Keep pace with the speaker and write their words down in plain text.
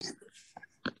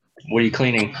What are you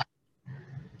cleaning?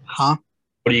 Huh?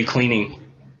 What are you cleaning?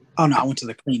 Oh no, I went to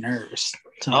the cleaners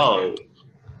to Oh,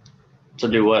 to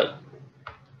do what?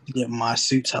 get my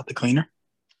suits out the cleaner.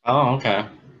 Oh, okay.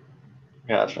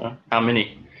 Gotcha. How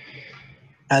many?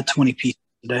 I had 20 pieces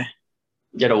today.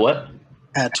 Get a what?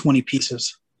 I had 20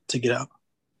 pieces to get out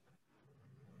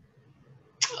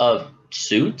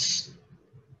Suits?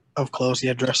 of clothes.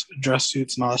 Yeah, dress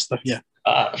suits and all that stuff. Yeah.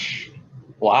 Gosh.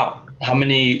 Wow. How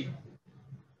many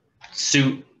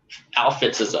suit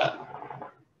outfits is that?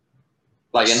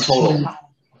 Like in total?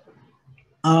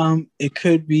 It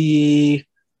could be.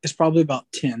 It's probably about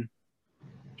 10.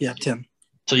 Yeah, 10.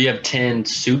 So you have 10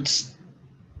 suits?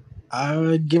 I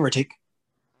would give or take.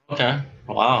 Okay.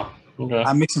 Wow. Okay.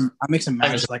 I mix and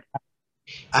match. Like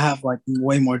I have like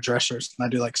way more dress shirts than I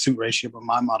do like suit ratio. But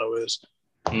my motto is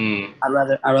Hmm. I'd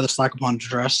rather slack upon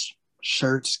dress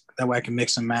shirts. That way I can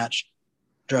mix and match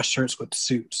dress shirts with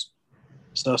suits.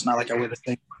 So it's not like I wear the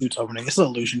same suits overnight. It's an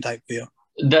illusion type feel.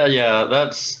 Yeah,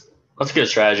 that's a good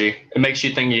strategy. It makes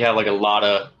you think you have like a lot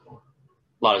of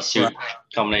Right. suit So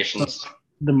combinations.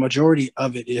 the majority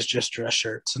of it is just dress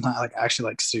shirts, and not like actually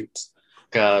like suits.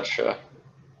 Gotcha.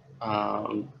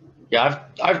 Um, yeah,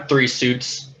 I have three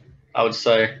suits. I would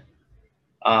say.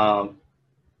 Um,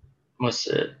 what's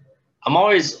it? I'm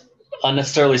always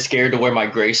unnecessarily scared to wear my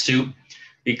gray suit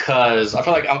because I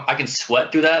feel like I can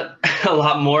sweat through that a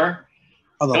lot more.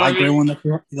 Oh, You know what I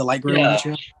mean? the light gray one Yeah, that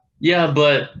you have. yeah,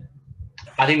 but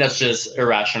I think that's just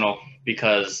irrational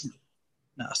because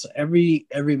No, so every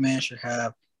man should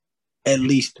have at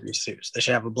least three suits. They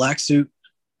should have a black suit,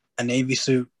 a navy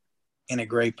suit, and a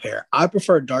gray pair. I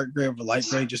prefer dark gray over light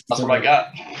gray just that's because what I of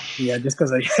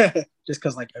got. just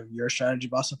because like of your strategy.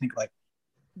 But I also think like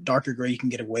darker gray you can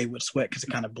get away with sweat because it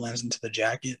kind of blends into the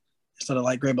jacket instead of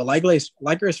light gray. But light gray is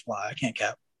fly. I can't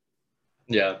cap.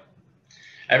 Yeah.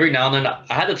 Every now and then,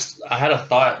 I had a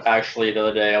thought actually the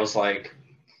other day. I was like,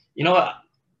 you know what?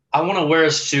 I want to wear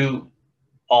a suit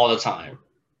all the time,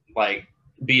 like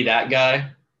be that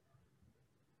guy.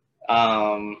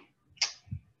 Um,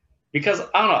 because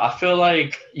I don't know, I feel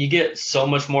like you get so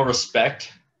much more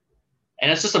respect,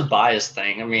 and it's just a bias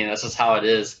thing. I mean, that's just how it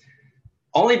is.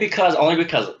 Only because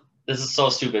this is so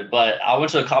stupid. But I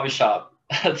went to a coffee shop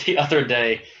the other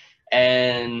day,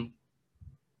 and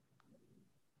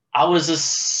I was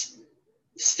just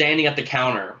standing at the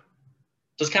counter,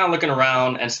 just kind of looking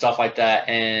around and stuff like that,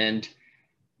 and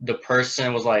the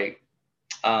person was like,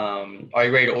 "Are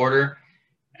you ready to order?"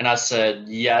 And I said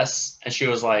yes, and she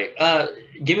was like,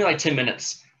 "Give me like 10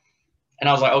 minutes." And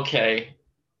I was like, "Okay."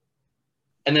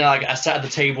 And then like I sat at the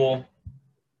table,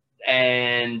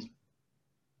 and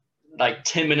like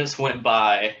 10 minutes went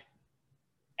by,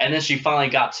 and then she finally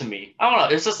got to me. I don't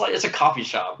know. It's just like it's a coffee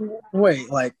shop. Wait,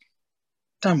 like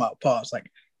time out. Pause.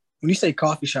 Like when you say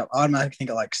coffee shop, I automatically think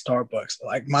of like Starbucks.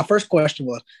 Like my first question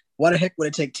was, why the heck would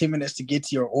it take 10 minutes to get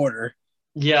to your order?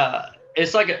 Yeah,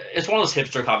 it's one of those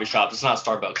hipster coffee shops. It's not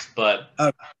Starbucks, but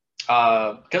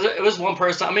Uh, because it was one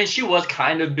person. I mean, she was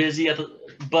kind of busy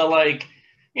but like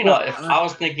well, if I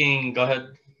was thinking, go ahead.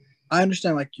 I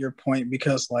understand like your point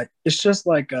because like it's just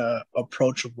like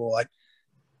approachable. Like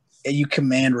you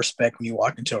command respect when you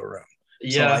walk into a room. So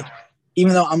Yeah, like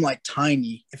even though I'm like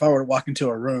tiny, if I were to walk into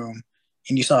a room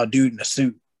and you saw a dude in a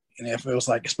suit, and if it was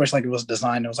like, especially like it was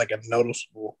designed, it was like a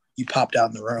noticeable, you popped out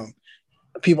in the room,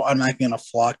 people automatically gonna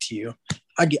flock to you.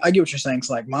 I get what you're saying. It's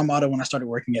like my motto when I started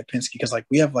working at Penske, because like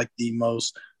we have like the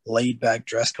most laid back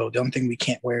dress code. The only thing we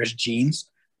can't wear is jeans.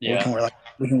 But yeah.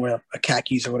 we can wear a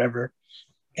khakis or whatever.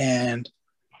 And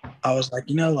I was like,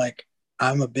 like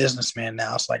I'm a businessman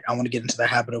now. It's like I want to get into the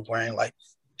habit of wearing like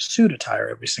suit attire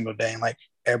every single day. And like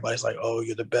everybody's like, oh,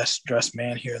 you're the best dressed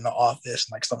man here in the office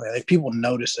and like stuff like that. Like, people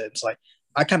notice it. It's like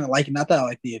I kind of like it. Not that I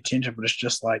like the attention, but it's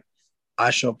just like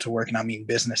I show up to work and I mean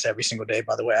business every single day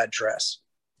by the way I dress.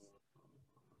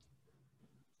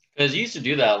 Because you used to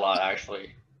do that a lot,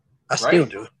 actually, I right? still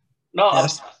do. No,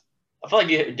 Yes. I feel like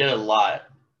you did it a lot.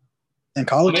 In Well,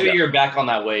 college, maybe yeah. you're back on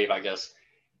that wave, I guess.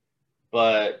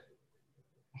 But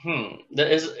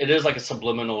it is like a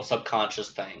subliminal,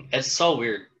 subconscious thing. It's so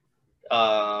weird.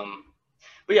 Um,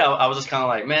 but yeah, I was just kind of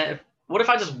like, man, what if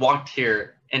I just walked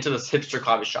here into this hipster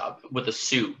coffee shop with a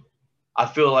suit? I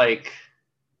feel like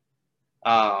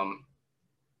um,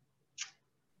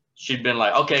 she'd been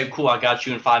like, okay, cool, I got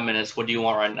you in 5 minutes. What do you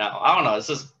want right now? I don't know. It's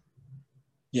just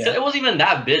Yeah. it wasn't even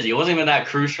that busy. It wasn't even that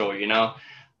crucial.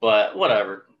 But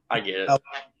whatever. I get it. Uh,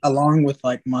 Along with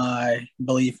like my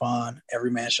belief on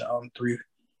every man should own three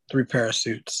pair of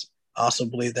suits. I also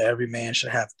believe that every man should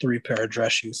have three pair of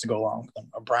dress shoes to go along with them: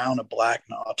 a brown, a black,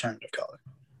 and an alternative color.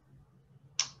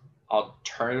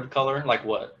 Alternative color, like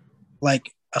what?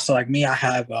 Like So like me, I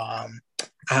have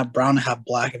brown, I have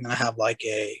black, and then I have like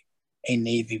a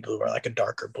navy blue or like a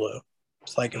darker blue.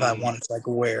 It's like if I Mm, wanted to like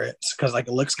wear it, because like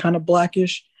it looks kind of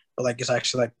blackish, but like it's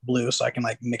actually like blue, so I can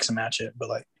like mix and match it. But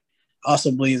like I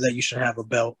also believe that you should have a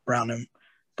belt brown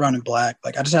and black.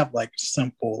 Like I just have like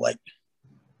simple like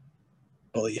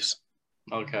beliefs.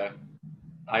 okay.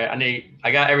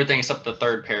 I got everything except the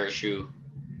third pair of shoe.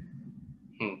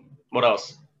 Hmm. What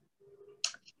else?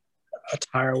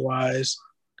 Attire wise,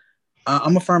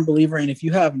 I'm a firm believer in if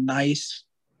you have nice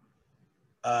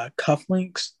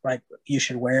cufflinks, like you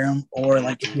should wear them. Or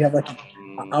like if you have like, I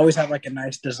Mm, always have like a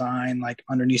nice design like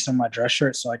underneath some of my dress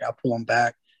shirts, so like I pull them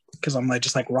back because I'm like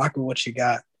just like rock with what you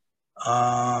got.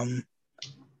 Um,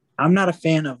 I'm not a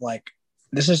fan of like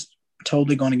this is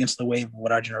totally going against the wave of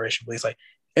what our generation believes. Like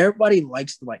everybody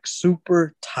likes the like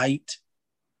super tight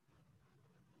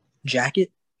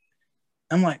jacket.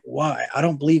 I'm like, why? I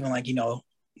don't believe in like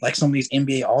like some of these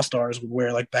NBA All Stars would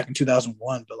wear like back in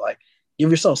 2001, but like give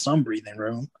yourself some breathing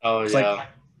room. oh It's like yeah.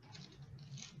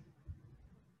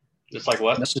 It's like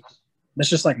what? that's just that's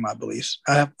just like my beliefs.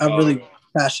 I have Oh, really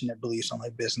passionate beliefs on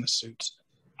like business suits.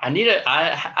 I need it.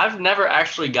 I've never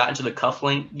actually gotten to the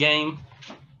cufflink game.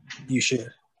 You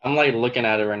should. I'm like looking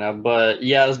at it right now, but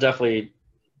yeah, it's definitely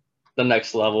the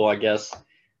next level, I guess.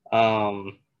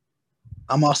 Um,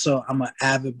 I'm an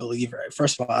avid believer.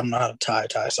 First of all, I'm not a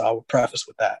tie, so I will preface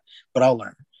with that, but I'll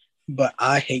learn. But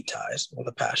I hate ties with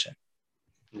a passion.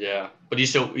 yeah, but you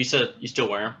said you still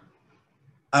wear them.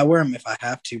 I wear them if I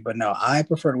have to, but no, I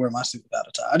prefer to wear my suit without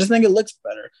a tie. I just think it looks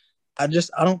better. I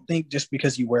don't think just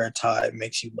because you wear a tie it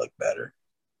makes you look better.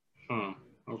 Hmm.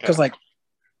 Okay. Because like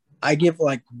I give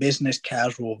like business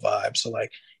casual vibes. So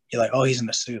like you're like, oh, he's in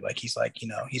a suit. Like he's like,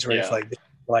 he's ready for Yeah.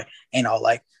 like ain't all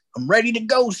like, I'm ready to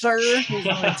go, sir. He's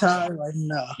my tie. Like,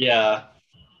 no. Yeah.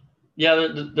 Yeah.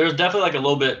 There's definitely like a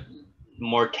little bit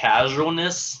more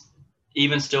casualness,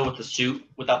 even still with the suit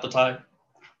without the tie.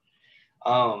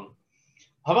 Um,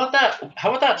 how about that? How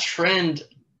about that trend?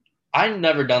 I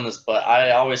never done this, but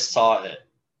I always saw it,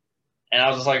 and I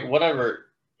was just like, whatever.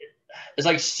 It's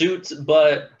like suits,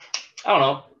 but I don't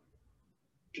know.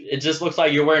 It just looks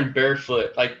like you're wearing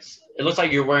barefoot. Like it looks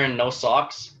like you're wearing no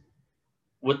socks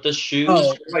with the shoes.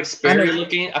 Oh, It's like I know Sperry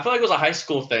looking. I feel like it was a high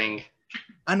school thing.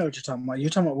 I know what you're talking about. You're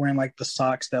talking about wearing like the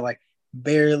socks that like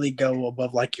barely go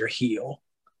above like your heel.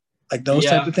 Like those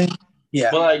type Yeah, of things.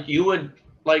 Yeah. but like you would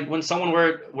like when someone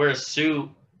wear a suit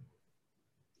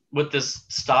with this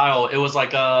style, it was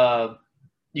like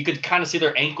you could kind of see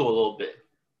their ankle a little bit.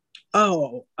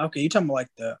 Oh, okay. You're talking about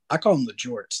like I call them the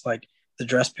jorts, like the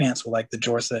dress pants with like the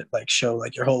jorts that like show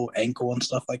like your whole ankle and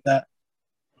stuff like that.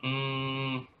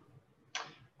 Mm,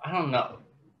 I don't know.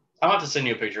 I'll have to send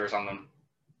you a picture or something.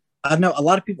 I know a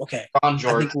lot of people. Okay, On I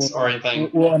think jorts or anything.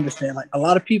 we'll understand. Like a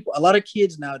lot of people, a lot of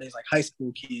kids nowadays, like high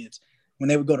school kids, when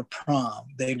they would go to prom,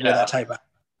 they'd wear that Yeah. type of.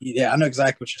 Yeah, I know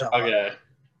exactly what you're talking about. Okay.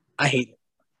 I hate it.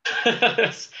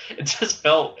 It just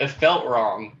felt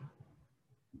wrong,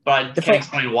 but I If can't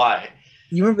explain why.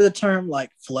 you remember the term like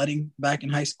flooding back in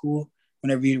high school,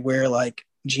 whenever you wear like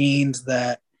jeans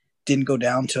that didn't go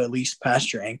down to at least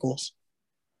past your ankles,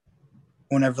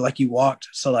 whenever like you walked.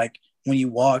 So like when you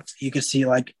walked, you could see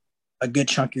like a good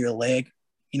chunk of your leg.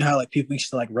 You know how like people used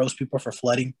to like roast people for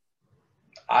flooding?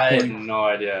 I Or have no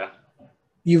idea.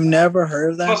 you've never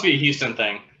heard of It that? must be a Houston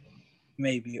thing.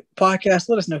 Maybe. Podcast,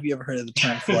 let us know if you ever heard of the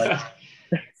term flood.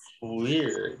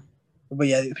 Weird. But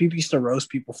yeah, people used to roast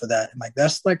people for that. And like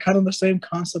that's like kind of the same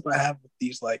concept I have with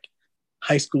these like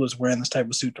high schoolers wearing this type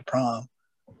of suit to prom.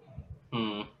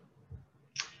 Hmm.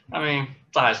 I mean,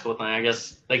 it's a high school thing. I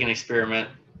guess they can experiment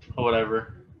or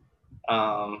whatever.